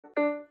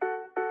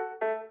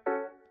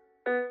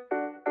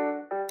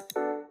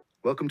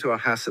Welcome to our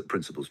HACCP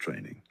Principles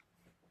training.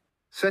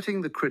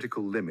 Setting the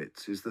critical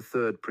limits is the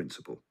third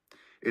principle.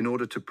 In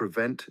order to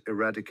prevent,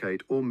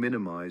 eradicate, or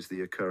minimize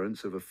the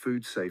occurrence of a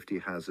food safety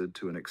hazard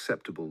to an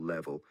acceptable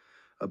level,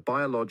 a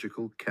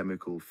biological,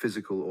 chemical,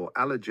 physical, or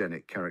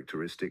allergenic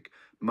characteristic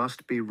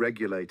must be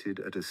regulated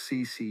at a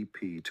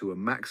CCP to a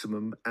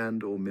maximum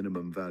and/or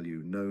minimum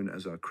value known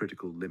as our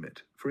critical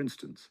limit. For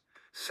instance,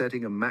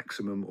 setting a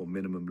maximum or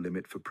minimum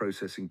limit for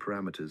processing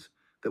parameters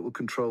that will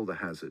control the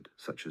hazard,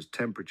 such as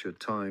temperature,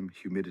 time,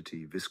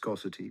 humidity,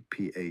 viscosity,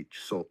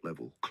 pH, salt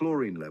level,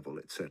 chlorine level,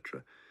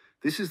 etc.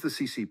 This is the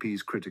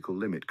CCP's critical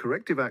limit.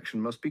 Corrective action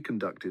must be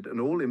conducted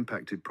and all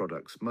impacted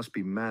products must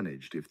be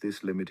managed if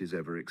this limit is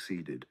ever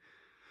exceeded.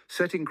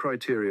 Setting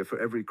criteria for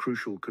every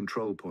crucial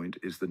control point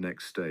is the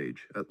next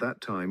stage. At that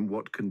time,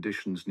 what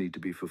conditions need to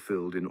be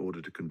fulfilled in order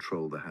to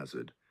control the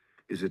hazard?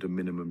 Is it a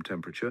minimum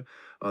temperature?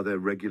 Are there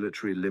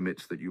regulatory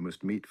limits that you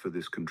must meet for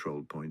this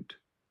control point?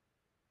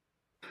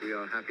 We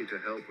are happy to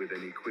help with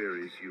any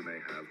queries you may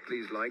have.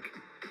 Please like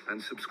and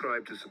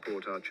subscribe to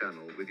support our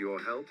channel. With your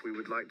help, we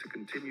would like to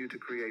continue to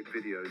create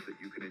videos that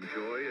you can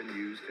enjoy and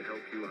use to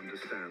help you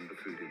understand the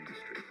food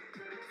industry.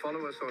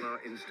 Follow us on our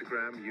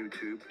Instagram,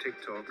 YouTube,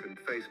 TikTok, and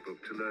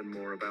Facebook to learn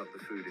more about the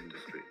food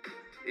industry.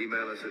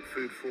 Email us at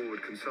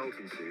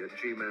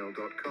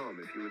foodforwardconsultancy@gmail.com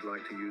if you would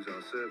like to use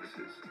our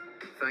services.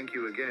 Thank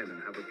you again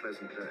and have a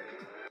pleasant day.